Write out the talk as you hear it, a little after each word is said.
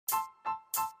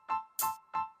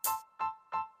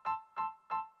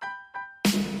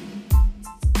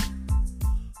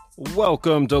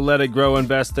Welcome to Let It Grow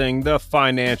Investing, the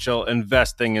financial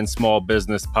investing in small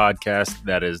business podcast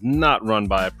that is not run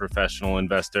by a professional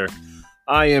investor.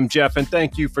 I am Jeff, and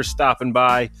thank you for stopping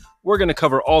by. We're going to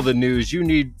cover all the news you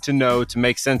need to know to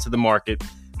make sense of the market,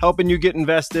 helping you get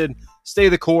invested, stay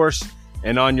the course,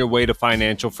 and on your way to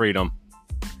financial freedom.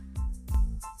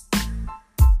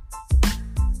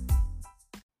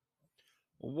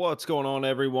 What's going on,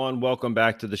 everyone? Welcome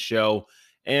back to the show.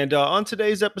 And on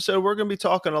today's episode, we're going to be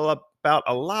talking about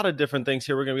a lot of different things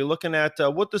here. We're going to be looking at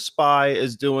what the SPY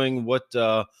is doing, what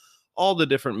all the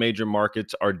different major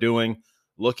markets are doing,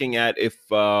 looking at if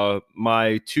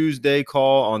my Tuesday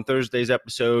call on Thursday's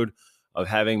episode of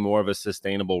having more of a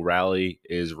sustainable rally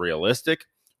is realistic.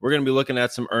 We're going to be looking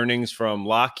at some earnings from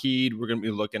Lockheed. We're going to be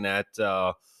looking at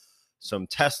some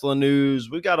Tesla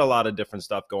news. We've got a lot of different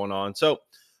stuff going on. So,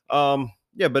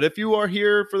 but if you are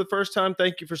here for the first time,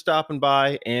 thank you for stopping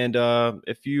by. And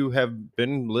if you have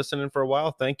been listening for a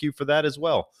while, thank you for that as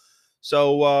well.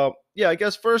 So, I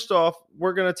guess first off,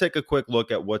 we're going to take a quick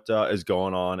look at what is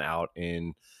going on out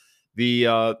in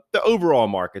the overall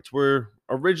markets. We're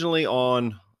originally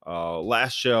on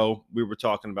last show, we were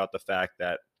talking about the fact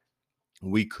that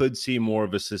we could see more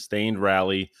of a sustained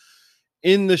rally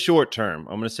in the short term.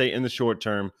 I'm going to say in the short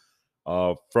term.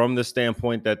 From the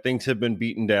standpoint that things have been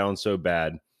beaten down so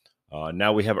bad.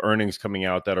 Now we have earnings coming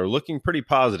out that are looking pretty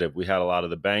positive. We had a lot of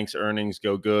the banks' earnings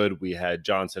go good. We had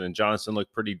Johnson & Johnson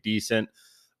look pretty decent.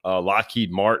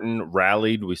 Lockheed Martin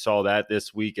rallied. We saw that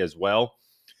this week as well.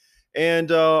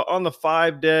 And on the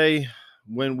 5-day,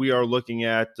 when we are looking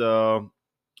at the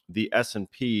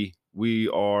S&P, we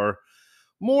are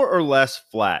more or less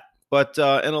flat. But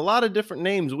in a lot of different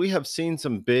names, we have seen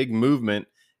some big movement.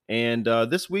 And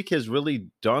this week has really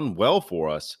done well for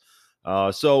us.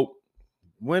 So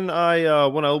when I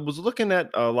was looking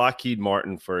at Lockheed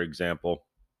Martin, for example,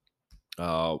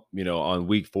 on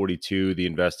week 42, the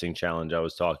investing challenge, I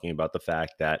was talking about the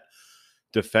fact that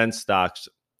defense stocks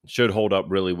should hold up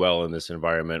really well in this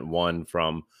environment. One,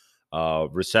 from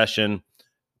recession,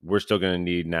 we're still going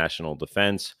to need national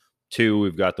defense. Two,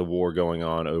 we've got the war going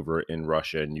on over in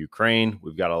Russia and Ukraine.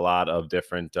 We've got a lot of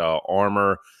different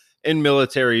armor and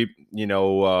military,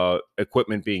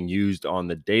 equipment being used on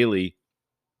the daily,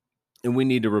 and we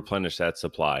need to replenish that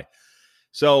supply.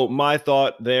 So my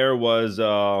thought there was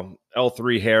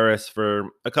L3 Harris for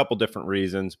a couple different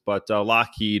reasons, but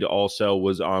Lockheed also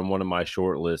was on one of my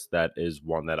short lists. That is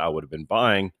one that I would have been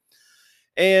buying.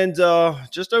 And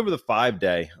just over the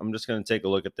 5-day, I'm just going to take a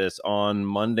look at this. On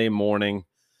Monday morning,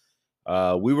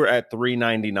 we were at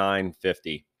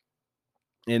 $399.50.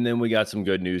 And then we got some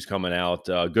good news coming out,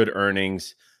 good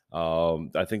earnings.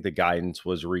 I think the guidance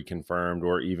was reconfirmed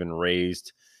or even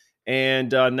raised.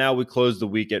 And now we closed the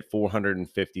week at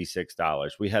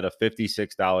 $456. We had a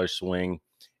 $56 swing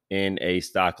in a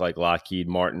stock like Lockheed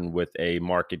Martin with a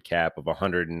market cap of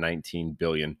 $119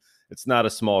 billion. It's not a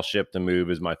small ship to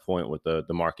move, is my point with the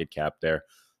market cap there.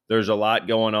 There's a lot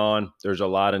going on. There's a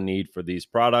lot of need for these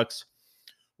products.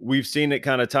 We've seen it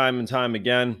kind of time and time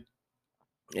again.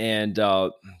 And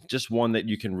just one that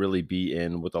you can really be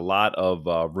in with a lot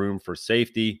of room for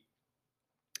safety,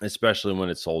 especially when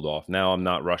it's sold off. Now I'm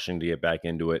not rushing to get back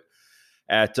into it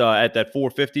at that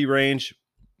 450 range,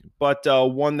 but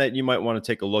one that you might want to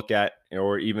take a look at,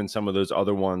 or even some of those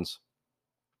other ones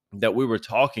that we were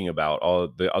talking about, all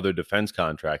the other defense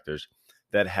contractors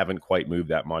that haven't quite moved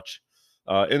that much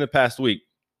in the past week.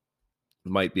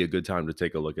 Might be a good time to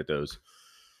take a look at those.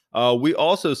 We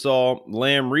also saw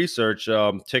Lam Research,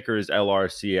 ticker is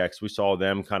LRCX. We saw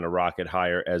them kind of rocket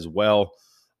higher as well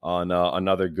on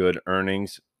another good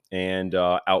earnings and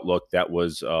outlook that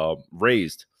was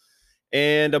raised.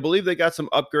 And I believe they got some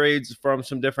upgrades from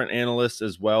some different analysts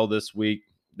as well this week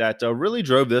that really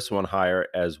drove this one higher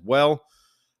as well.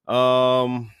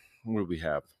 What do we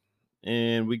have?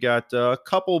 And we got a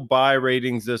couple buy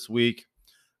ratings this week.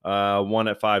 One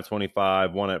at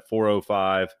 525, one at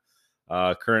 405.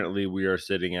 Currently, we are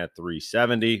sitting at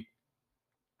 370,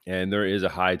 and there is a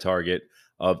high target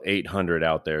of 800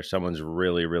 out there. Someone's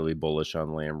really, really bullish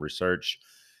on Lam Research,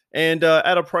 and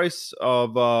at a price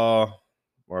of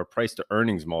or a price to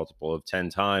earnings multiple of 10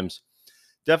 times.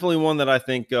 Definitely one that I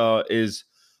think is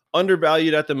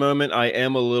undervalued at the moment. I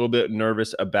am a little bit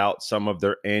nervous about some of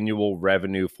their annual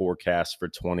revenue forecasts for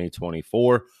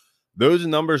 2024. Those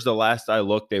numbers, the last I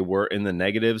looked, they were in the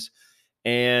negatives.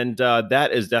 And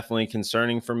that is definitely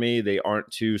concerning for me. They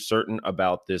aren't too certain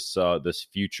about this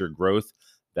future growth.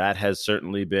 That has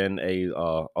certainly been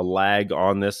a lag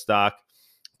on this stock.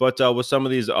 But with some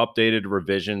of these updated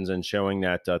revisions and showing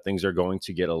that things are going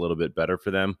to get a little bit better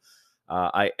for them,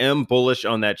 I am bullish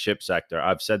on that chip sector.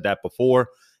 I've said that before,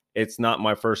 It's not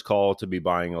my first call to be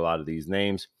buying a lot of these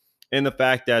names. And the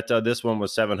fact that this one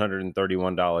was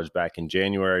 $731 back in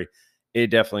January, it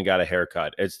definitely got a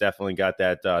haircut. It's definitely got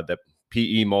that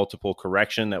PE multiple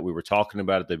correction that we were talking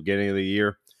about at the beginning of the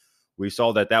year. We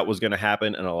saw that was going to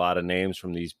happen, and a lot of names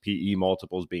from these PE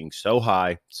multiples being so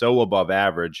high, so above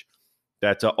average,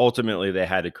 that ultimately they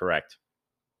had to correct.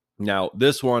 Now,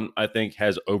 this one I think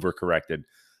has overcorrected.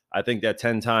 I think that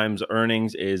 10 times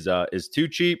earnings is too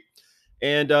cheap,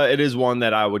 and it is one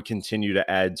that I would continue to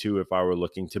add to if I were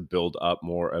looking to build up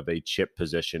more of a chip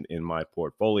position in my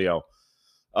portfolio.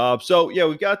 So yeah,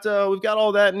 we've got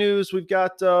all that news. We've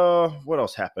got what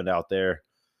else happened out there?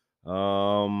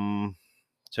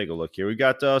 Take a look here. We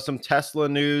got some Tesla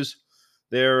news.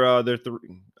 Their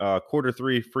quarter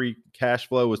three free cash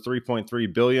flow was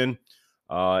 3.3 billion,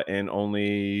 and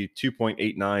only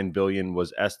 2.89 billion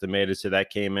was estimated. So that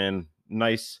came in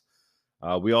nice.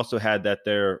 We also had that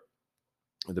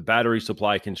the battery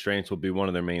supply constraints will be one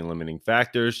of their main limiting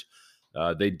factors.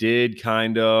 They did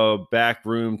kind of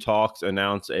backroom talks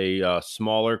announce a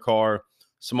smaller car,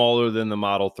 smaller than the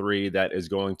Model 3, that is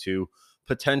going to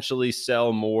potentially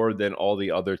sell more than all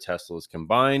the other Teslas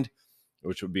combined,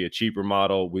 which would be a cheaper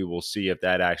model. We will see if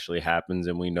that actually happens,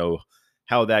 and we know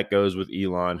how that goes with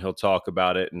Elon. He'll talk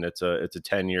about it, and it's a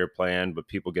 10-year plan, but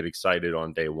people get excited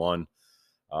on day one.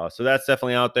 So that's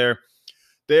definitely out there.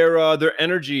 Their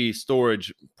energy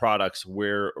storage products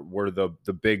were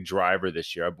the big driver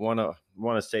this year. I want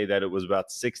to say that it was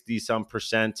about 60 some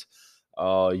percent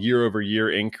year over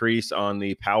year increase on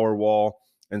the Powerwall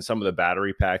and some of the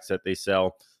battery packs that they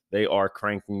sell. They are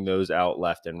cranking those out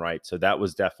left and right. So that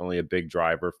was definitely a big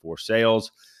driver for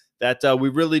sales that we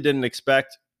really didn't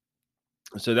expect.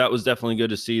 So that was definitely good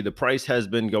to see. The price has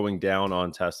been going down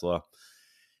on Tesla.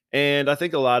 And I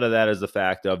think a lot of that is the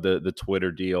fact of the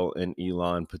Twitter deal and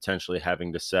Elon potentially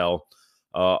having to sell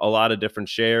a lot of different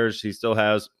shares. He still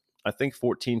has, I think,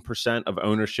 14% of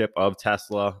ownership of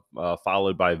Tesla,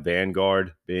 followed by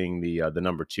Vanguard being the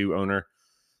number 2 owner.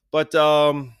 But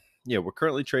yeah, we're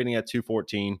currently trading at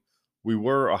 214. We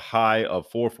were a high of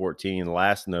 414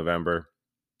 last November,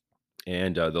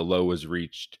 and the low was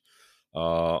reached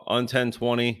on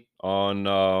 1020 on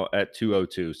at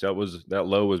 202. So that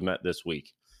low was met this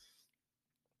week.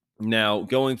 Now,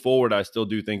 going forward, I still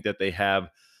do think that they have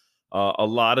a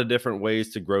lot of different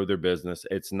ways to grow their business.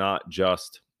 It's not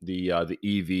just the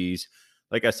EVs.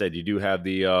 Like I said, you do have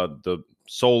the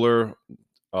solar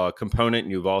component,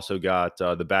 and you've also got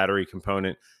the battery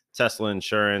component, Tesla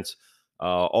Insurance,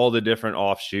 all the different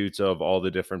offshoots of all the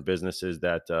different businesses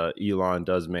that Elon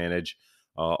does manage.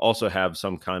 Also have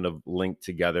some kind of link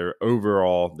together.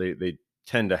 Overall, they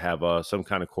tend to have some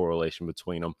kind of correlation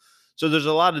between them. So there's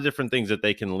a lot of different things that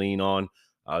they can lean on.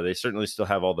 They certainly still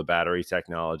have all the battery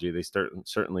technology. They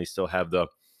certainly still have the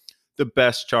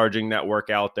best charging network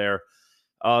out there.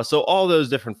 So all those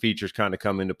different features kind of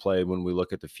come into play when we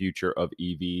look at the future of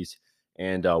EVs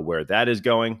and where that is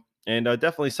going. And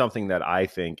definitely something that I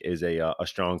think is a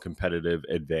strong competitive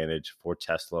advantage for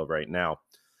Tesla right now.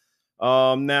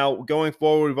 Now, going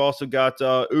forward, we've also got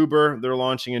Uber. They're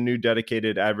launching a new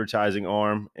dedicated advertising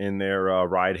arm in their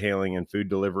ride-hailing and food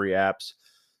delivery apps.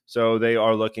 So they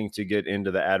are looking to get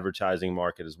into the advertising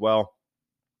market as well.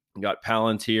 We got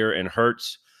Palantir and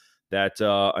Hertz that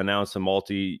announced a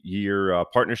multi-year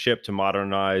partnership to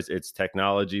modernize its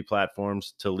technology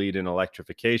platforms to lead in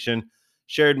electrification,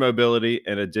 shared mobility,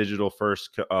 and a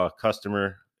digital-first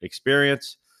customer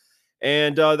experience.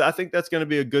 And I think that's going to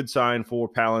be a good sign for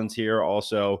Palantir.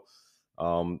 Also,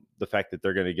 the fact that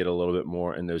they're going to get a little bit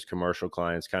more in those commercial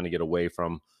clients, kind of get away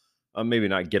from, maybe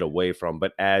not get away from,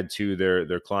 but add to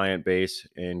their client base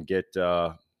and get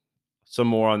some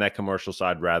more on that commercial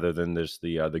side rather than this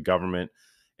the government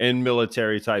and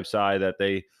military type side that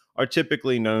they are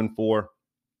typically known for.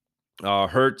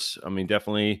 Hertz, I mean,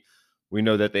 definitely. We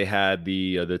know that they had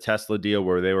the Tesla deal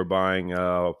where they were buying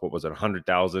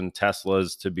 100,000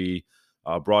 Teslas to be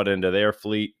brought into their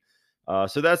fleet.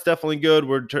 So that's definitely good.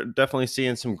 We're definitely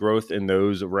seeing some growth in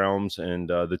those realms, and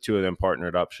the two of them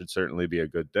partnered up should certainly be a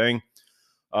good thing.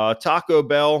 Taco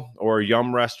Bell, or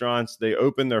Yum Restaurants, they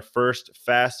opened their first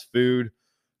fast food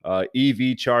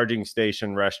EV charging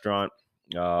station restaurant,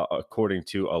 according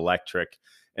to Electric.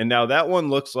 And now that one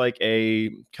looks like a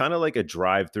kind of like a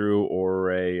drive-through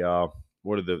or a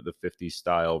what are the 50s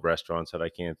style restaurants that I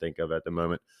can't think of at the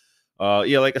moment.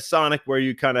 Yeah, like a Sonic where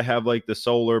you kind of have like the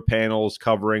solar panels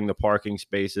covering the parking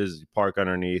spaces, you park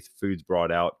underneath, food's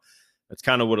brought out. That's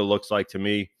kind of what it looks like to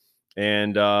me.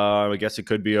 And I guess it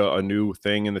could be a new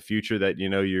thing in the future that, you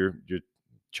know, you're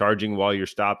charging while you're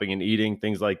stopping and eating,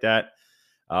 things like that.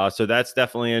 So that's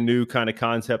definitely a new kind of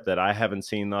concept that I haven't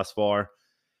seen thus far.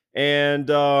 And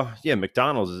yeah,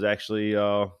 McDonald's is actually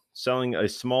selling a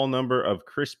small number of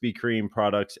Krispy Kreme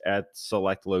products at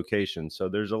select locations. So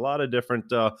there's a lot of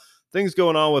different things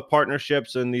going on with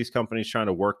partnerships and these companies trying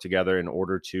to work together in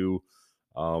order to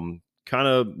kind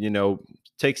of,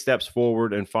 take steps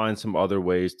forward and find some other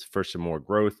ways for some more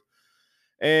growth.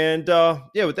 And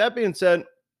yeah, with that being said,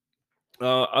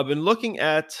 I've been looking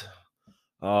at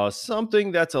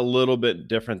something that's a little bit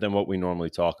different than what we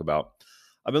normally talk about.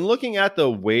 I've been looking at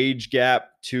the wage gap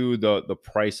to the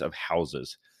price of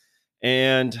houses,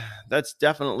 and that's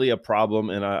definitely a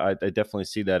problem. And I definitely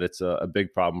see that it's a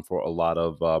big problem for a lot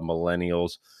of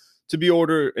millennials to be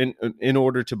in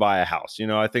order to buy a house.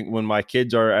 I think when my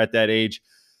kids are at that age,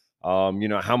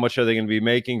 how much are they going to be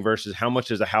making versus how much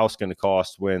is a house going to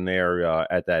cost when they're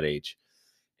at that age?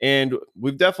 And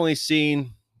we've definitely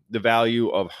seen the value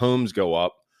of homes go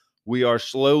up. We are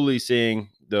slowly seeing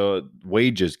the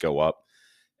wages go up.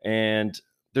 And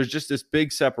there's just this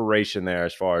big separation there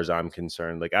as far as I'm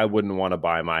concerned. Like, I wouldn't want to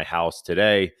buy my house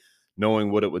today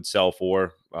knowing what it would sell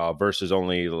for versus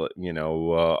only,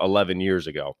 11 years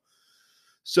ago.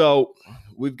 So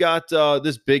we've got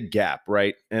this big gap,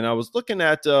 right? And I was looking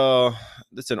at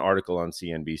this an article on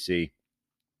CNBC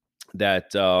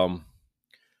that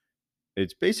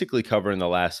it's basically covering the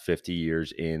last 50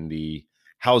 years in the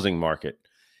housing market.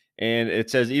 And it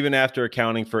says even after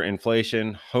accounting for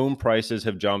inflation, home prices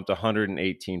have jumped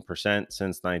 118% since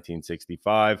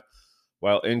 1965,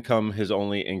 while income has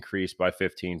only increased by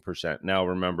 15%. Now,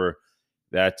 remember,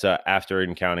 that's after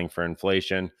accounting for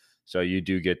inflation. So you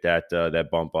do get that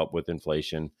bump up with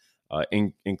inflation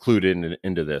included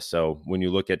into this. So when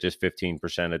you look at just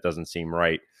 15%, it doesn't seem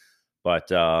right.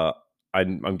 But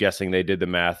I'm guessing they did the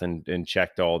math and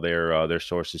checked all their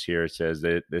sources here. It says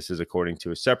that this is according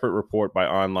to a separate report by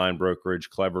online brokerage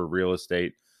Clever Real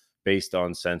Estate based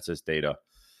on census data.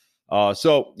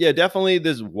 So yeah, definitely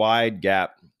this wide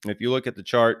gap. If you look at the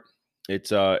chart,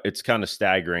 it's kind of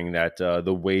staggering that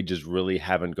the wages really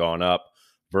haven't gone up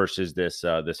versus this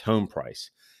home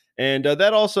price. And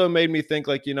that also made me think,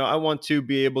 like, I want to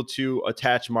be able to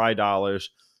attach my dollars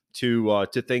to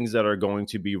things that are going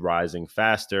to be rising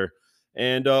faster.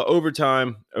 And over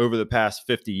time, over the past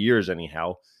 50 years,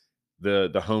 anyhow,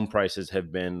 the home prices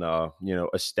have been a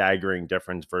staggering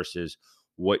difference versus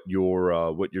what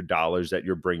your dollars that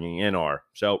you're bringing in are.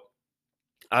 So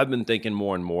I've been thinking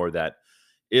more and more that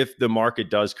if the market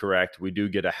does correct, we do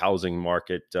get a housing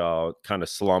market kind of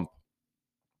slump.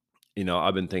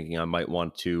 I've been thinking I might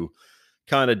want to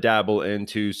kind of dabble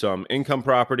into some income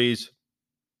properties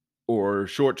or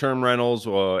short-term rentals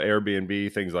or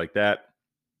Airbnb, things like that.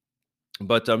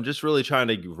 But I'm just really trying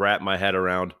to wrap my head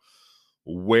around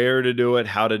where to do it,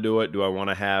 how to do it. Do I want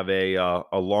to have a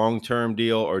long-term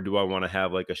deal, or do I want to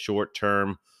have like a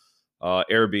short-term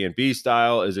Airbnb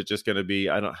style? Is it just going to be,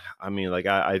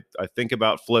 I think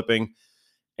about flipping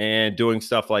and doing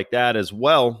stuff like that as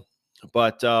well.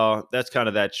 But that's kind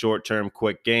of that short-term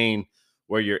quick gain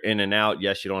where you're in and out.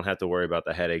 Yes, you don't have to worry about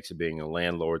the headaches of being a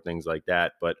landlord, things like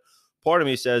that. But part of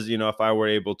me says, if I were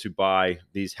able to buy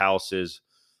these houses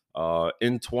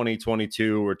in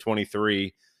 2022 or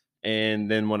 23, and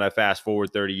then when I fast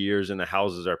forward 30 years and the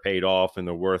houses are paid off and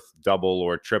they're worth double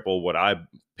or triple what I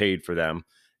paid for them,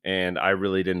 and I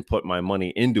really didn't put my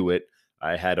money into it,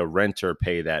 I had a renter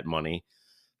pay that money.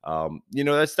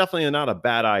 That's definitely not a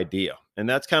bad idea. And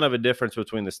that's kind of a difference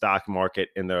between the stock market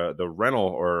and the rental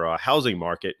or housing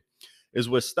market. Is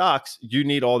with stocks, you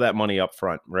need all that money up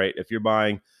front, right? If you're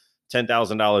buying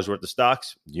 $10,000 worth of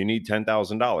stocks, you need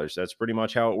 $10,000. That's pretty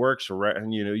much how it works.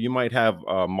 You might have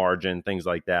margin, things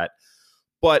like that.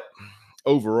 But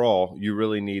overall, you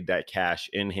really need that cash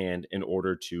in hand in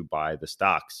order to buy the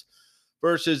stocks.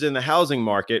 Versus in the housing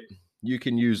market, you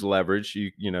can use leverage.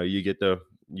 You get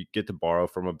to borrow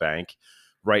from a bank.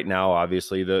 Right now,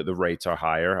 obviously, the rates are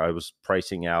higher. I was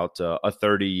pricing out a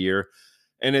 30-year,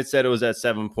 and it said it was at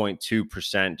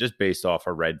 7.2% just based off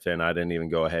of Redfin. I didn't even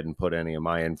go ahead and put any of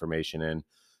my information in,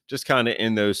 just kind of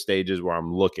in those stages where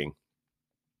I'm looking.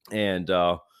 And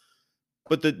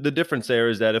but the difference there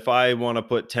is that if I want to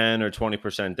put 10 or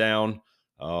 20% down,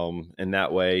 and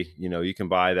that way, you can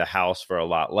buy the house for a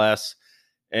lot less,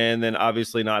 and then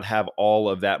obviously not have all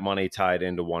of that money tied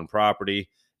into one property,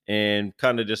 and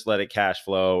kind of just let it cash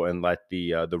flow and let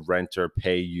the renter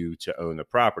pay you to own the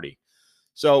property.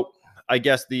 So I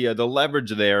guess the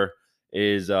leverage there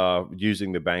is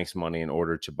using the bank's money in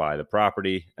order to buy the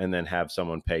property and then have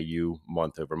someone pay you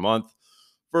month over month,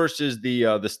 versus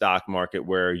the stock market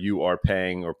where you are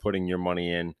paying or putting your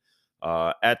money in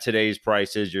at today's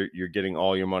prices. You're getting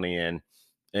all your money in,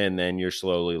 and then you're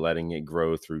slowly letting it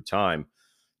grow through time.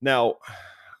 Now,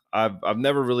 I've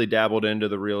never really dabbled into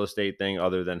the real estate thing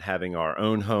other than having our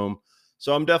own home.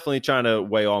 So I'm definitely trying to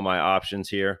weigh all my options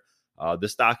here. The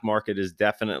stock market is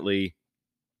definitely,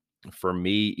 for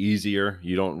me, easier.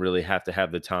 You don't really have to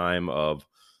have the time of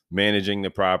managing the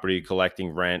property, collecting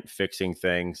rent, fixing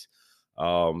things.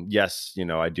 Yes,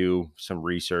 I do some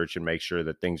research and make sure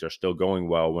that things are still going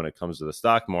well when it comes to the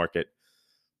stock market,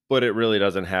 but it really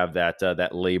doesn't have that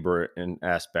labor and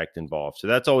aspect involved. So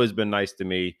that's always been nice to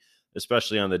me,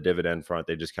 especially on the dividend front.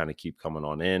 They just kind of keep coming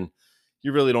on in.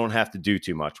 You really don't have to do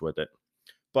too much with it.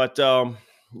 But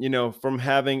from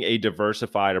having a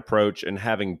diversified approach and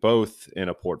having both in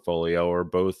a portfolio or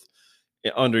both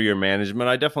under your management,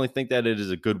 I definitely think that it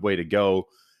is a good way to go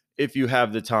if you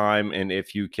have the time and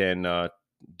if you can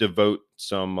devote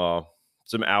some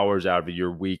hours out of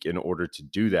your week in order to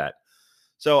do that.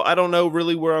 So I don't know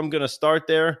really where I'm going to start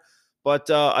there, but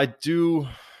I do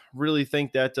really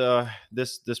think that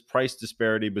this price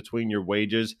disparity between your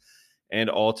wages and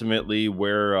ultimately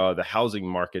where the housing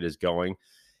market is going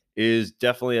is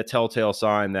definitely a telltale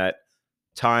sign that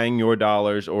tying your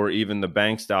dollars or even the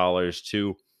bank's dollars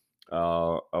to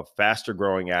a faster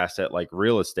growing asset like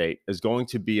real estate is going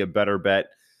to be a better bet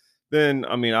than,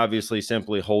 I mean, obviously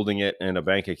simply holding it in a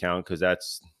bank account, because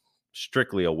that's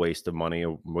strictly a waste of money,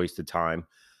 a waste of time.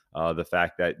 The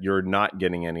fact that you're not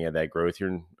getting any of that growth,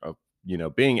 you're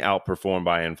being outperformed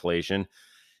by inflation.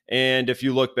 And if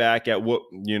you look back at what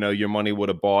your money would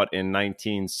have bought in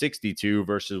 1962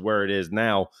 versus where it is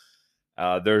now,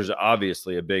 there's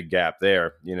obviously a big gap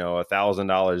there.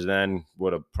 $1,000 then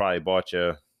would have probably bought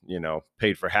you,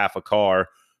 paid for half a car,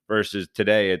 versus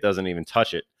today it doesn't even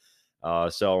touch it.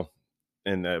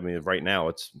 And I mean, right now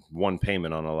it's one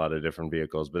payment on a lot of different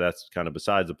vehicles, but that's kind of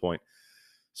besides the point.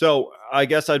 So I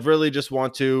guess I'd really just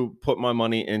want to put my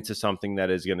money into something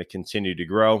that is going to continue to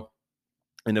grow.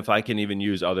 And if I can even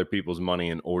use other people's money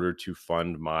in order to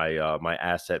fund my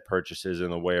asset purchases in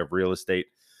the way of real estate,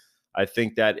 I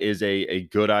think that is a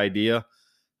good idea.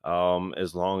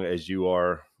 As long as you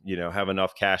are, have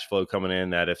enough cash flow coming in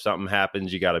that if something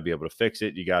happens, you got to be able to fix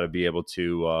it. You got to be able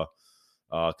to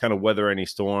kind of weather any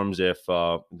storms if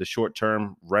the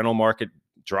short-term rental market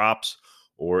drops,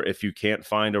 or if you can't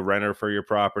find a renter for your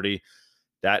property.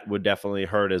 That would definitely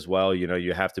hurt as well.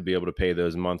 You have to be able to pay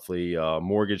those monthly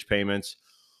mortgage payments,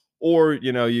 or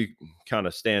you kind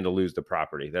of stand to lose the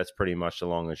property. That's pretty much the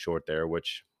long and short there,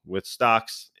 which with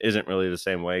stocks isn't really the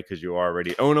same way, because you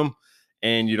already own them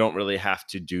and you don't really have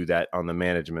to do that on the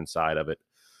management side of it.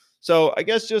 So I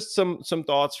guess just some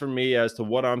thoughts from me as to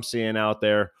what I'm seeing out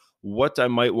there, what I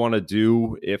might want to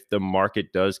do if the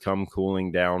market does come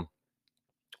cooling down,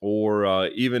 or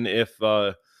even if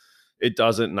it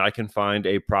doesn't and I can find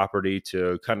a property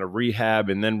to kind of rehab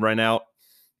and then rent out,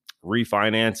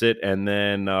 refinance it, and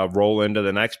then roll into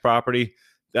the next property.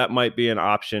 That might be an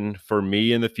option for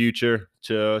me in the future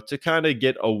to kind of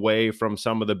get away from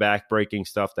some of the backbreaking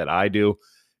stuff that I do,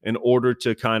 in order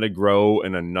to kind of grow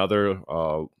in another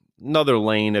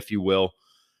lane, if you will,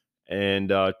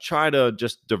 and try to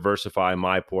just diversify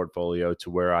my portfolio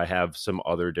to where I have some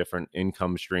other different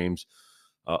income streams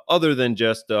other than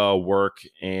just work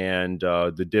and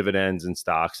the dividends and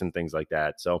stocks and things like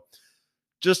that. So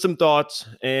just some thoughts,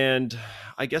 and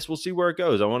I guess we'll see where it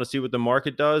goes. I want to see what the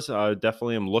market does. I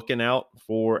definitely am looking out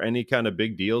for any kind of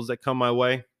big deals that come my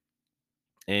way.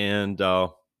 And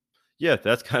yeah,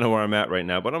 that's kind of where I'm at right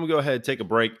now. But I'm going to go ahead and take a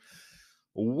break.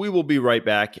 We will be right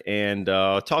back and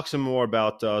talk some more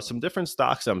about some different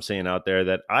stocks I'm seeing out there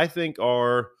that I think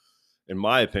are, in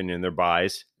my opinion, they're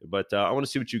buys. But I want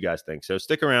to see what you guys think. So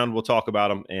stick around. We'll talk about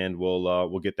them, and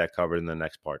we'll get that covered in the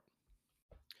next part.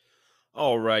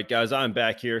 All right, guys, I'm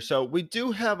back here. So we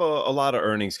do have a lot of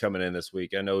earnings coming in this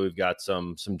week. I know we've got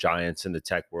some giants in the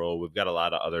tech world. We've got a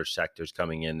lot of other sectors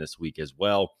coming in this week as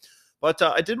well. But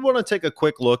I did want to take a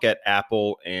quick look at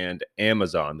Apple and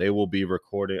Amazon. They will be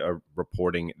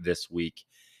reporting this week.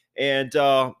 And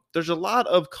there's a lot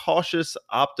of cautious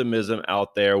optimism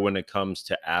out there when it comes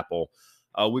to Apple.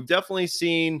 We've definitely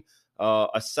seen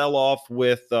a sell-off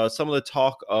with some of the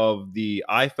talk of the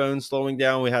iPhone slowing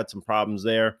down. We had some problems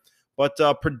there.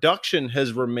 But production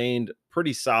has remained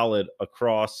pretty solid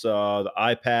across the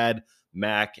iPad,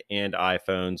 Mac, and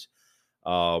iPhones.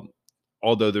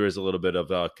 Although there is a little bit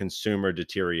of consumer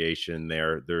deterioration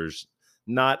there. There's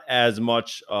not as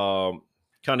much kind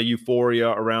of euphoria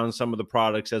around some of the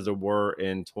products as there were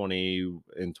in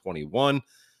 2021.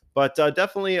 But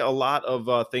definitely a lot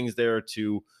of things there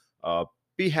to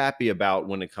be happy about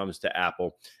when it comes to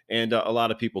Apple, and a lot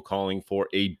of people calling for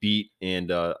a beat and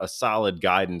a solid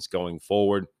guidance going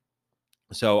forward.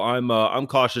 So I'm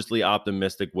cautiously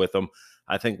optimistic with them.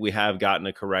 I think we have gotten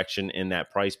a correction in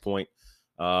that price point.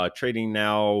 Trading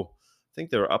now, I think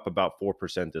they're up about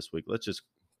 4% this week. Let's just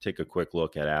take a quick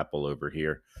look at Apple over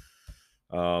here.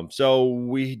 So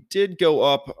we did go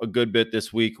up a good bit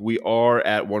this week. We are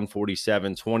at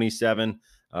 147.27.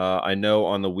 I know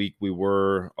on the week we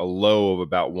were a low of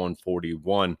about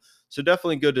 141. So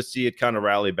definitely good to see it kind of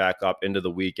rally back up into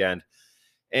the weekend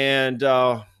and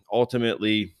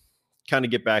ultimately kind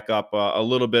of get back up a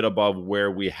little bit above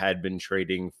where we had been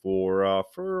trading for a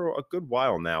good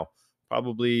while now.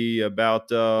 Probably about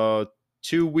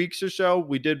 2 weeks or so.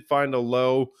 We did find a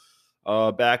low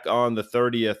back on the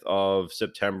 30th of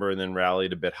September and then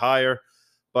rallied a bit higher.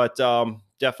 But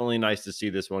definitely nice to see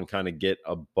this one kind of get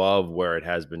above where it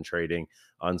has been trading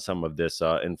on some of this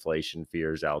inflation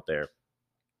fears out there.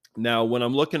 Now, when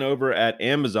I'm looking over at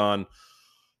Amazon,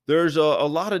 there's a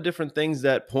lot of different things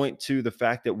that point to the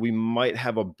fact that we might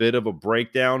have a bit of a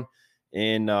breakdown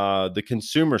in the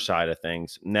consumer side of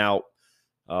things. Now,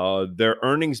 their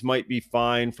earnings might be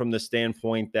fine from the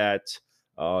standpoint that,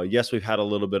 yes, we've had a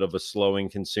little bit of a slowing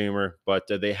consumer, but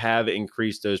they have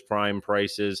increased those prime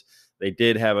prices. They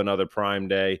did have another Prime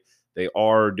Day. They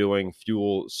are doing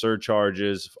fuel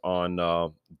surcharges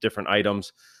on different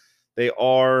items. They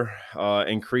are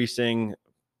increasing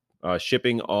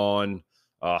shipping on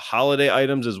holiday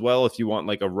items as well. If you want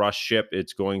like a rush ship,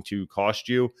 it's going to cost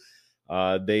you.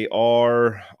 They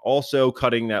are also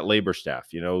cutting that labor staff.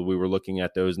 You know, we were looking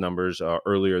at those numbers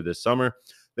earlier this summer.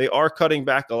 They are cutting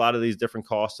back a lot of these different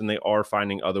costs, and they are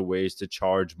finding other ways to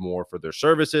charge more for their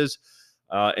services.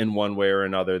 In one way or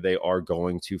another, they are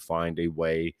going to find a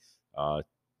way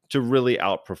to really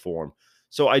outperform.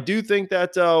 So I do think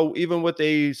that even with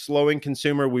a slowing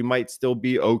consumer, we might still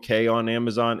be okay on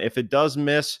Amazon. If it does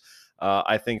miss,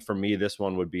 I think for me, this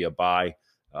one would be a buy.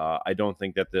 I don't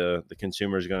think that the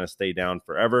consumer is going to stay down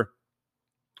forever.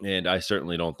 And I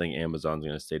certainly don't think Amazon's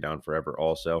going to stay down forever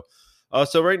also.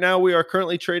 So right now we are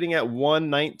currently trading at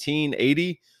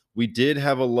 119.80. We did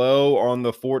have a low on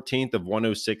the 14th of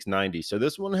 106.90. So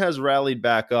this one has rallied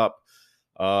back up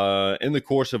in the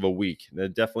course of a week.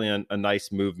 Definitely a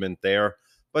nice movement there.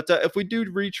 But if we do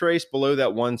retrace below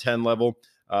that 110 level,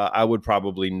 I would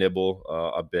probably nibble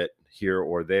a bit here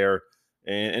or there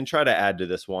and try to add to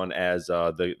this one as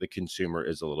the consumer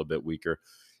is a little bit weaker.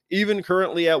 Even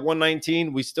currently at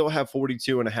 119, we still have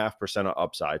 42.5% of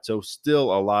upside. So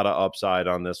still a lot of upside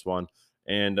on this one.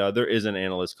 And there is an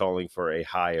analyst calling for a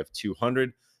high of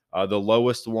 200. The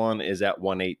lowest one is at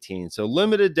 118. So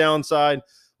limited downside,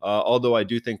 although I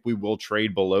do think we will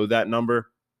trade below that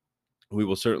number. We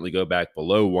will certainly go back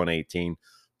below 118.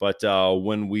 But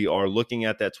when we are looking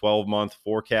at that 12-month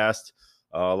forecast,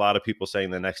 a lot of people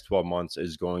saying the next 12 months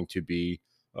is going to be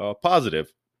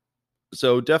positive.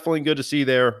 So definitely good to see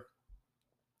there.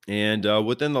 And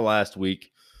within the last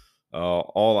week,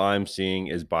 all I'm seeing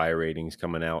is buy ratings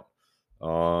coming out.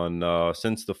 On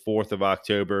since the 4th of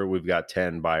October, we've got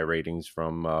 10 buy ratings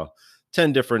from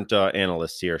 10 different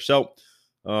analysts here. So,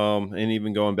 and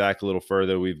even going back a little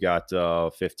further, we've got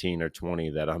 15 or 20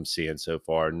 that I'm seeing so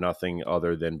far. Nothing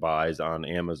other than buys on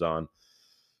Amazon.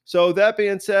 So that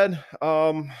being said,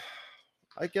 I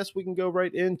guess we can go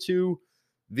right into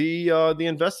the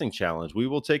investing challenge. We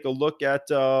will take a look at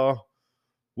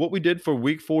what we did for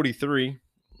week 43,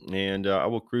 and I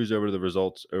will cruise over to the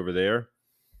results over there.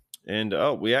 And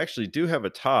we actually do have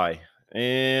a tie,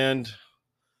 and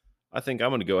I think I'm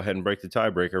going to go ahead and break the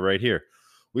tiebreaker right here.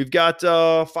 We've got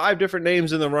 5 different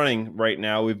names in the running right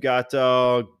now. We've got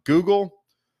Google,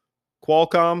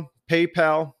 Qualcomm,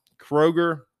 PayPal,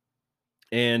 Kroger,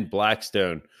 and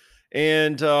Blackstone.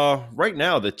 And right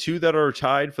now, the 2 that are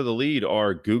tied for the lead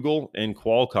are Google and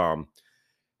Qualcomm.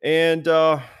 And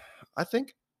I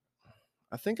think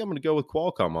I'm going to go with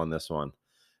Qualcomm on this one.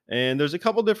 And there's a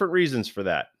couple different reasons for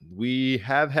that. We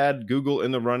have had Google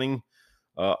in the running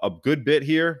a good bit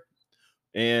here.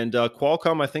 And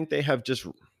Qualcomm, I think they have just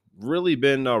really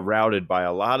been routed by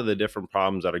a lot of the different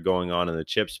problems that are going on in the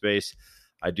chip space.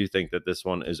 I do think that this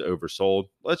one is oversold.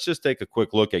 Let's just take a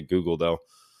quick look at Google, though.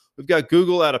 We've got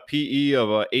Google at a PE of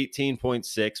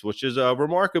 18.6, which is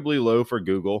remarkably low for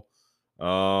Google.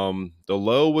 The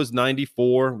low was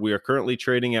 94. We are currently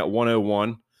trading at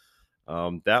 101.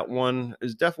 That one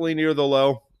is definitely near the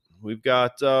low. We've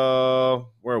got,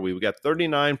 where are we? We got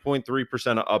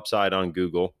 39.3% of upside on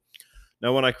Google.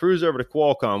 Now, when I cruise over to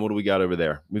Qualcomm, what do we got over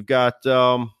there? We've got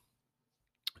 57%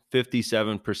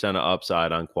 of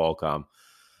upside on Qualcomm.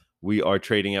 We are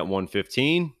trading at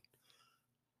 115.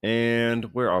 And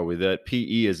where are we? That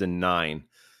PE is a 9.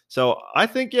 So I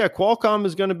think, yeah, Qualcomm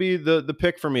is going to be the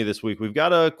pick for me this week. We've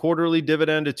got a quarterly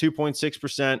dividend at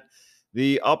 2.6%.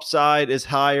 The upside is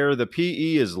higher. The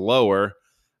PE is lower.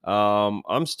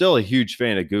 I'm still a huge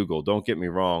fan of Google. Don't get me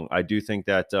wrong. I do think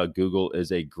that Google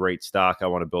is a great stock. I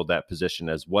want to build that position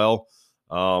as well.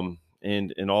 And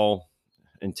in all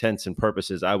intents and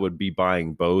purposes, I would be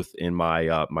buying both in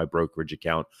my brokerage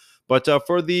account. But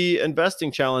for the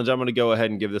investing challenge, I'm going to go ahead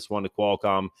and give this one to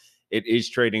Qualcomm. It is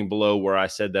trading below where I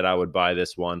said that I would buy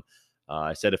this one.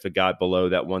 I said if it got below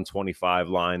that 125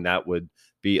 line, that would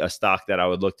be a stock that I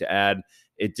would look to add.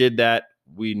 It did that.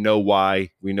 We know why.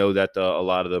 We know that a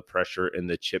lot of the pressure in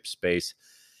the chip space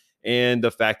and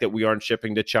the fact that we aren't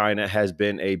shipping to China has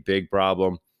been a big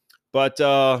problem. But,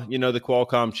 the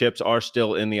Qualcomm chips are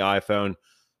still in the iPhone.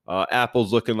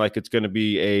 Apple's looking like it's going to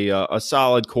be a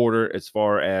solid quarter as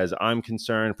far as I'm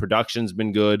concerned. Production's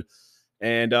been good.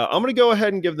 And I'm going to go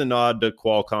ahead and give the nod to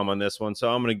Qualcomm on this one.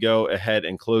 So I'm going to go ahead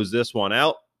and close this one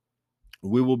out.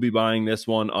 We will be buying this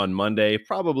one on Monday,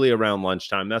 probably around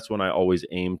lunchtime. That's when I always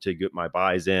aim to get my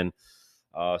buys in.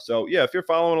 So, yeah, if you're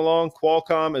following along,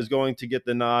 Qualcomm is going to get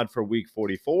the nod for week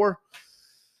 44.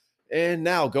 And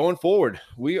now going forward,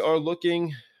 we are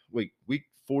looking, week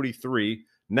 43.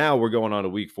 Now we're going on to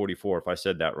week 44, if I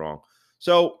said that wrong.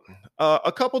 So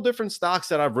a couple different stocks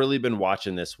that I've really been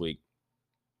watching this week.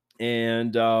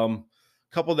 And a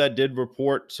couple that did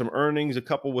report some earnings, a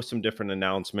couple with some different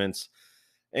announcements.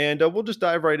 And we'll just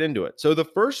dive right into it. So the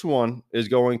first one is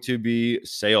going to be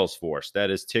Salesforce. That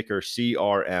is ticker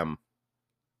CRM.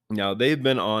 Now, they've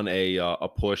been on a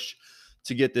push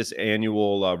to get this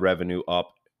annual revenue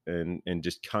up and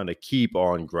just kind of keep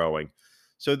on growing.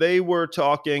 So they were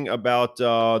talking about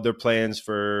their plans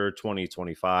for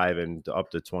 2025 and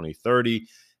up to 2030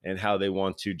 and how they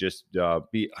want to just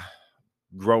be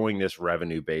growing this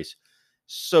revenue base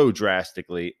so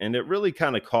drastically. And it really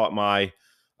kind of caught my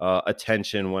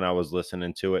attention when I was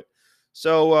listening to it.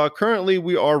 So currently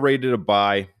we are rated a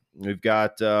buy. We've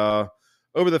got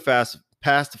over the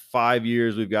past 5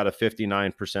 years, we've got a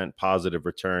 59% positive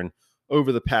return.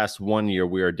 Over the past 1 year,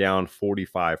 we are down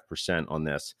 45% on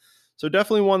this. So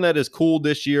definitely one that is cool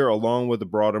this year along with the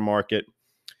broader market.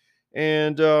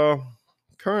 And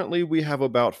currently we have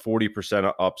about 40%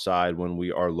 of upside when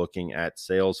we are looking at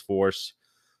Salesforce.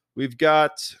 We've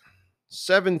got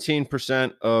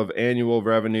 17% of annual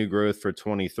revenue growth for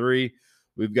 23.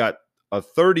 We've got a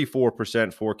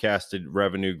 34% forecasted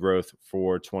revenue growth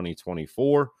for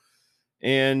 2024.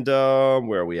 And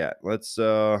where are we at? Let's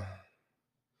on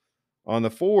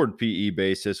the forward PE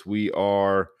basis, we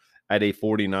are at a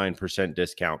 49%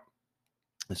 discount.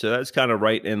 So that's kind of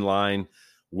right in line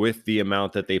with the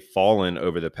amount that they've fallen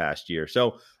over the past year.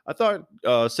 So I thought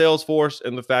Salesforce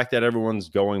and the fact that everyone's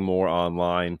going more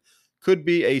online could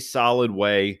be a solid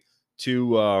way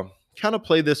to kind of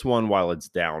play this one while it's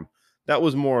down. That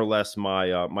was more or less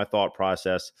my thought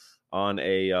process on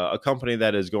a company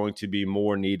that is going to be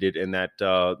more needed in that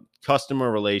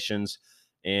customer relations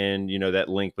and that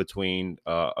link between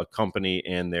a company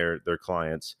and their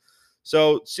clients.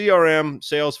 So CRM,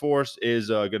 Salesforce is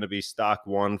going to be stock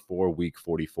one for week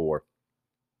 44.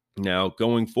 Now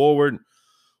going forward,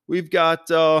 we've got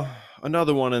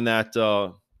another one in that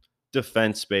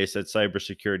defense space, that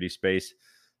cybersecurity space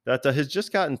that has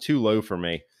just gotten too low for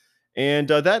me. And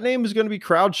that name is going to be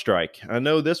CrowdStrike. I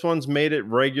know this one's made it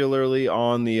regularly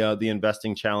on the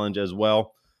investing challenge as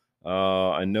well.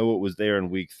 I know it was there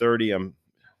in week 30. I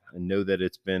know that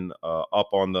it's been up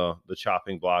on the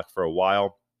chopping block for a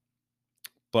while.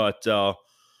 But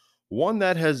one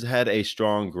that has had a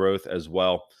strong growth as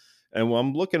well. And when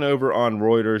I'm looking over on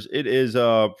Reuters, it is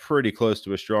pretty close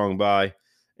to a strong buy.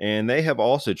 And they have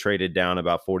also traded down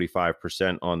about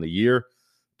 45% on the year.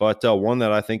 But one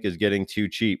that I think is getting too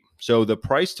cheap. So the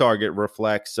price target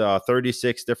reflects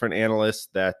 36 different analysts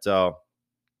that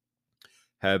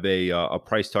have a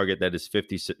price target that is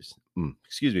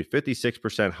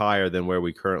 56% higher than where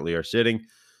we currently are sitting.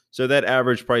 So that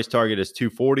average price target is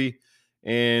 240,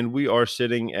 and we are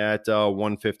sitting at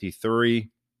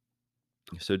 153.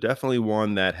 So definitely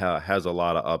one that has a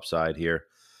lot of upside here.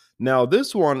 Now,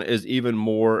 this one is even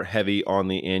more heavy on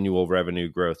the annual revenue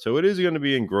growth. So it is going to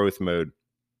be in growth mode.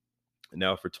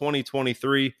 Now, for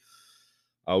 2023,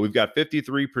 we've got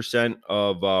 53%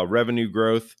 of revenue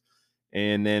growth.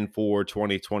 And then for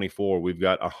 2024, we've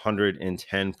got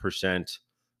 110%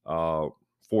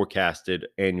 forecasted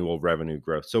annual revenue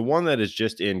growth. So one that is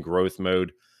just in growth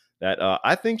mode that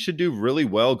I think should do really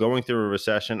well going through a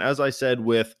recession. As I said,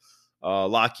 with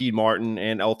Lockheed Martin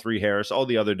and L3Harris, all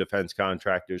the other defense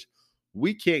contractors,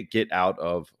 we can't get out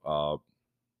of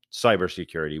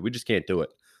cybersecurity. We just can't do it.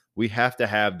 We have to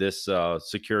have this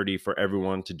security for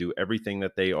everyone to do everything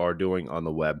that they are doing on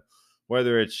the web,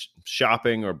 whether it's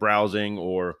shopping or browsing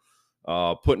or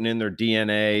putting in their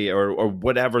DNA or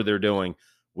whatever they're doing.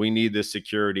 We need this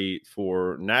security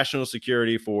for national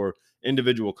security for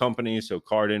individual companies, so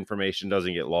card information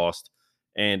doesn't get lost,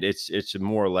 and it's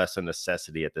more or less a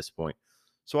necessity at this point.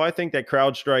 So I think that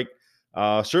CrowdStrike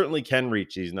certainly can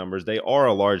reach these numbers. They are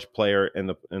a large player in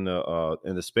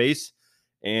the space,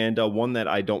 and one that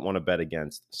I don't want to bet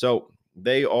against. So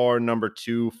they are number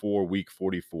 2 for week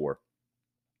 44.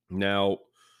 Now,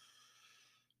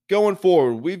 going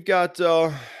forward, we've got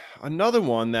another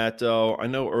one that I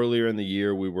know earlier in the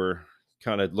year we were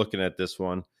kind of looking at this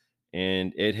one,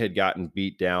 and it had gotten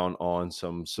beat down on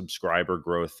some subscriber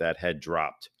growth that had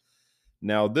dropped.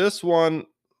 Now, this one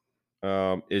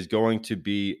is going to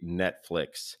be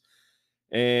Netflix.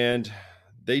 And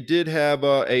they did have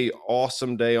a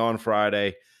awesome day on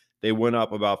Friday. They went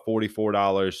up about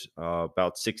 $44,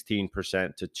 about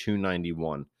 16% to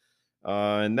 $291.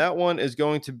 And that one is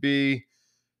going to be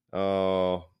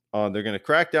they're going to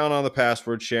crack down on the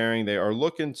password sharing. They are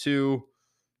looking to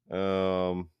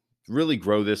really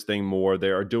grow this thing more. They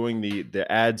are doing the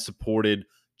ad supported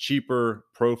cheaper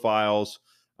profiles.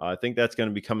 I think that's going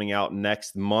to be coming out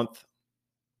next month.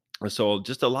 So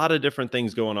just a lot of different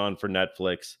things going on for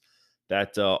Netflix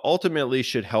that ultimately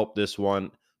should help this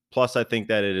one. Plus, I think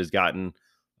that it has gotten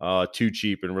too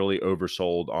cheap and really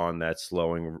oversold on that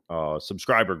slowing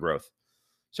subscriber growth.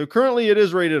 So currently it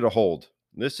is rated a hold.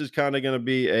 This is kind of going to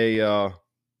be a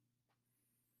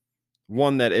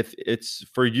one that if it's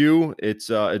for you, it's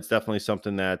definitely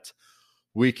something that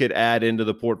we could add into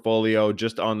the portfolio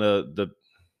just on the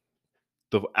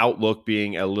outlook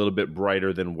being a little bit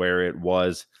brighter than where it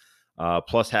was.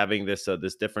 Plus, having this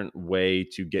different way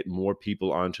to get more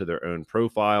people onto their own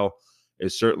profile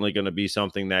is certainly going to be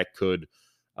something that could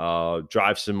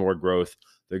drive some more growth.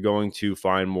 They're going to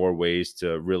find more ways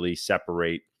to really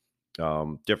separate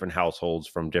different households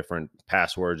from different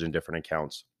passwords and different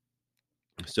accounts.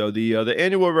 So the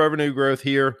annual revenue growth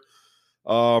here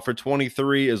for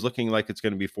 23 is looking like it's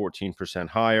going to be 14%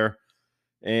 higher.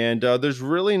 And there's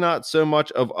really not so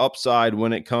much of upside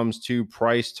when it comes to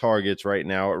price targets right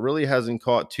now. It really hasn't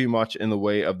caught too much in the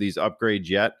way of these upgrades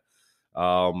yet.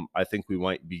 I think we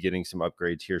might be getting some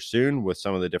upgrades here soon with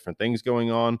some of the different things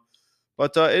going on.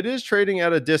 But it is trading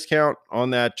at a discount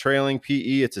on that trailing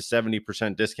PE. It's a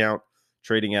 70% discount,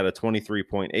 trading at a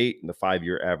 23.8, and the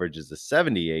 5-year average is a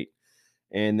 78.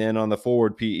 And then on the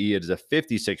forward PE, it is a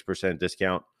 56%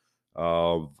 discount.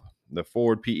 The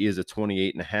forward PE is a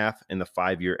 28.5, and the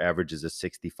 5-year average is a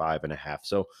 65.5.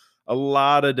 So a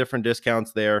lot of different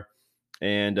discounts there.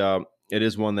 And it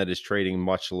is one that is trading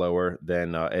much lower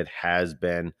than it has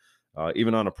been.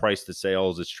 Even on a price to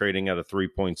sales, it's trading at a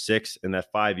 3.6, and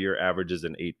that 5-year average is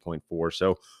an 8.4.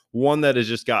 So one that has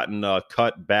just gotten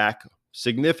cut back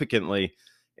significantly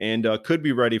and could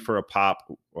be ready for a pop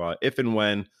if and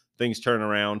when things turn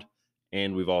around.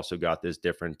 And we've also got this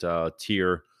different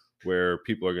tier where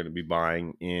people are going to be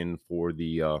buying in for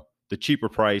the cheaper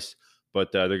price,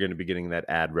 but they're going to be getting that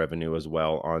ad revenue as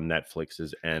well on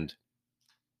Netflix's end.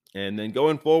 And then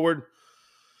going forward,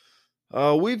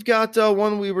 we've got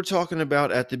one we were talking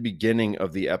about at the beginning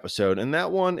of the episode, and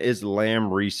that one is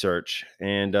Lam Research,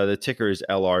 and the ticker is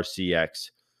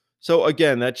LRCX. So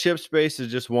again, that chip space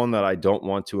is just one that I don't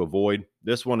want to avoid.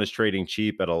 This one is trading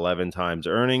cheap at 11 times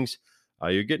earnings.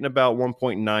 You're getting about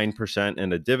 1.9%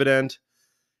 in a dividend.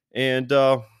 And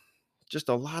just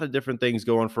a lot of different things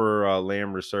going for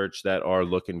Lam Research that are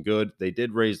looking good. They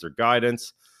did raise their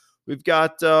guidance. We've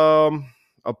got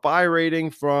a buy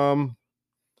rating from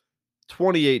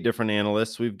 28 different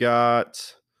analysts. We've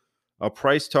got a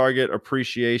price target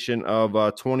appreciation of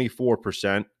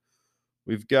 24%.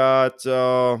 We've got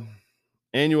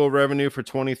annual revenue for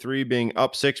 23 being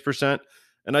up 6%.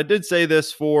 And I did say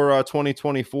this for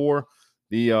 2024.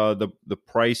 The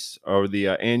price or the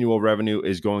annual revenue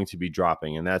is going to be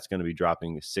dropping, and that's going to be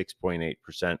dropping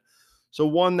 6.8%. So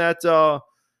one that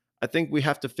I think we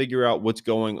have to figure out what's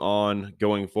going on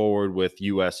going forward with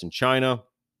U.S. and China.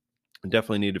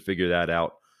 Definitely need to figure that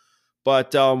out.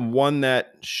 But one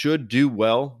that should do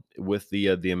well with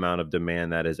the amount of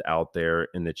demand that is out there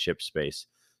in the chip space.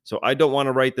 So I don't want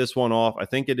to write this one off. I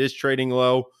think it is trading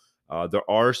low. There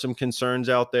are some concerns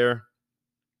out there,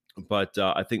 but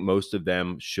I think most of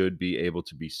them should be able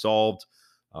to be solved,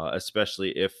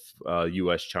 especially if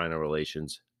U.S.-China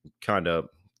relations kind of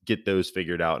get those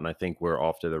figured out. And I think we're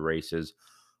off to the races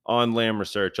on Lam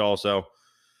Research also.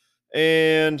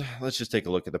 And let's just take a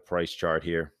look at the price chart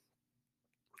here.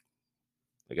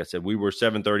 Like I said, we were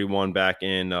 731 back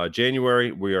in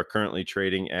January. We are currently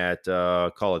trading at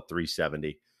call it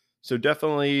 370. So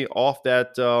definitely off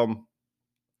that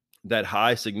that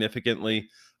high significantly.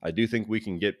 I do think we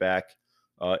can get back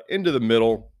into the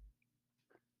middle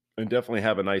and definitely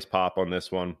have a nice pop on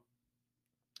this one.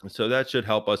 So that should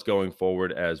help us going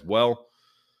forward as well.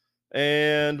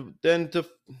 And then to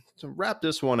wrap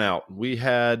this one out, we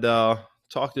had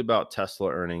talked about Tesla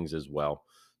earnings as well.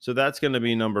 So that's going to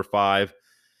be number 5.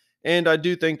 And I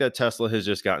do think that Tesla has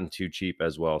just gotten too cheap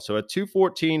as well. So at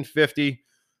 $214.50,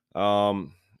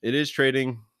 it is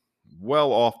trading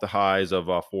well off the highs of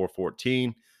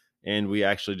 $414. And we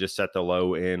actually just set the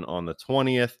low in on the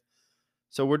 20th.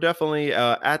 So we're definitely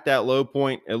at that low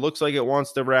point. It looks like it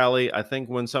wants to rally. I think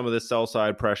when some of the sell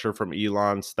side pressure from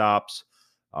Elon stops,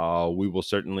 we will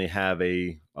certainly have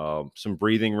some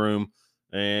breathing room.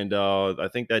 And I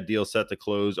think that deal set to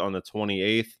close on the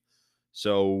 28th.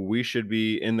 So we should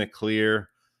be in the clear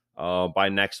by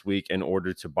next week in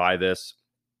order to buy this.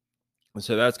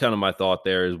 So that's kind of my thought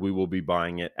there, is we will be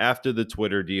buying it after the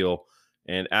Twitter deal.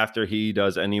 And after he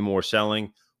does any more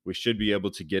selling, we should be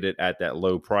able to get it at that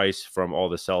low price from all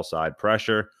the sell side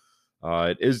pressure.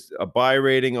 It is a buy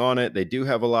rating on it. They do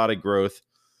have a lot of growth.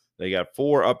 They got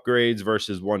 4 upgrades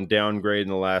versus 1 downgrade in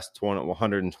the last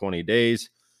 120 days,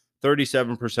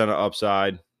 37% of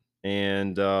upside.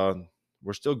 And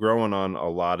we're still growing on a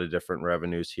lot of different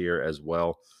revenues here as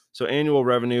well. So annual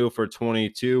revenue for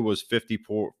 22 was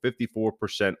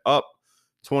 54% up.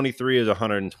 23 is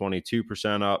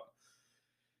 122% up.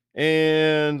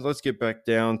 And let's get back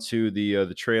down to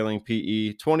the trailing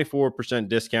PE. 24%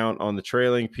 discount on the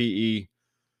trailing PE,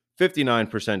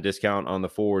 59% discount on the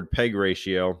forward PEG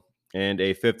ratio, and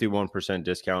a 51%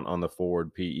 discount on the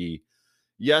forward PE.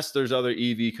 Yes, there's other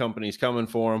EV companies coming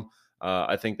for them.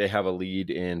 I think they have a lead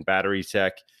in battery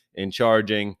tech, in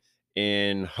charging,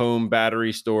 in home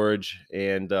battery storage,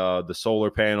 and the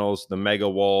solar panels, the mega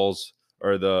walls,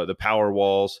 or the power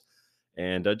walls,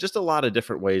 and just a lot of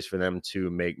different ways for them to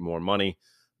make more money.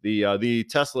 The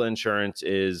Tesla insurance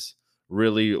is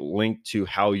really linked to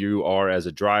how you are as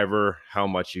a driver, how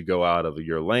much you go out of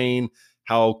your lane,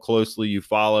 how closely you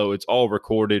follow. It's all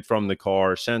recorded from the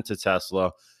car, sent to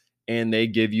Tesla, and they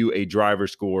give you a driver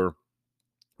score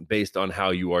based on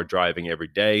how you are driving every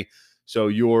day. So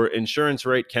your insurance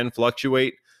rate can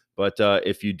fluctuate, but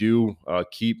if you do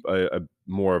keep a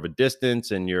more of a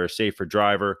distance and you're a safer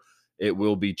driver, it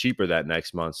will be cheaper that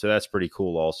next month. So that's pretty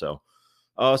cool also.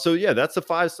 So yeah, that's the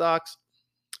 5 stocks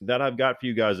that I've got for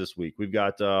you guys this week. We've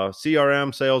got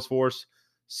CRM, Salesforce,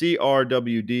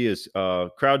 CRWD is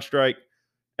CrowdStrike,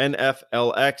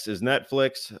 NFLX is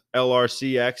Netflix,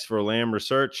 LRCX for Lam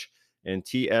Research, and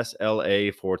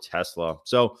TSLA for Tesla.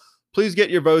 So please get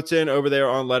your votes in over there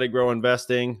on Let It Grow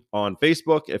Investing on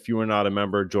Facebook. If you are not a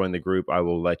member, join the group. I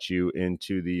will let you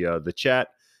into the chat,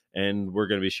 and we're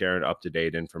going to be sharing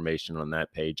up-to-date information on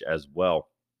that page as well.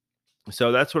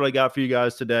 So that's what I got for you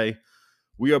guys today.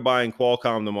 We are buying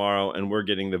Qualcomm tomorrow, and we're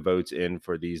getting the votes in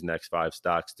for these next 5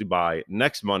 stocks to buy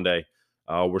next Monday.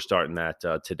 We're starting that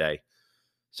today.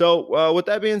 So with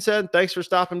that being said, thanks for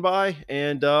stopping by,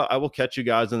 and I will catch you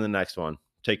guys in the next one.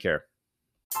 Take care.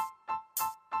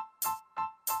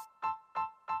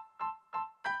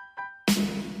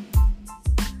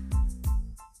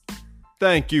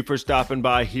 Thank you for stopping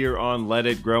by here on Let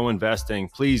It Grow Investing.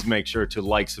 Please make sure to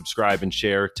like, subscribe, and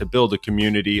share to build a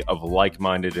community of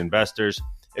like-minded investors.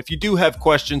 If you do have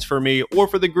questions for me or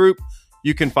for the group,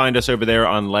 you can find us over there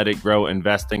on Let It Grow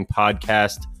Investing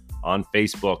Podcast on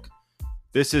Facebook.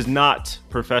 This is not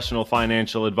professional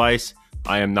financial advice.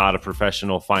 I am not a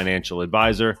professional financial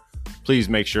advisor. Please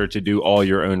make sure to do all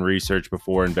your own research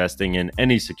before investing in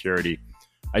any security.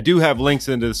 I do have links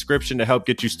in the description to help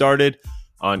get you started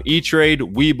on E-Trade,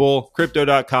 Webull,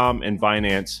 Crypto.com, and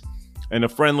Binance. And a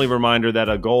friendly reminder that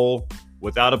a goal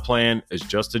without a plan is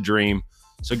just a dream.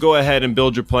 So go ahead and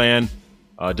build your plan,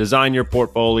 design your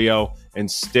portfolio, and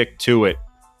stick to it.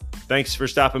 Thanks for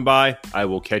stopping by. I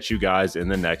will catch you guys in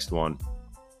the next one.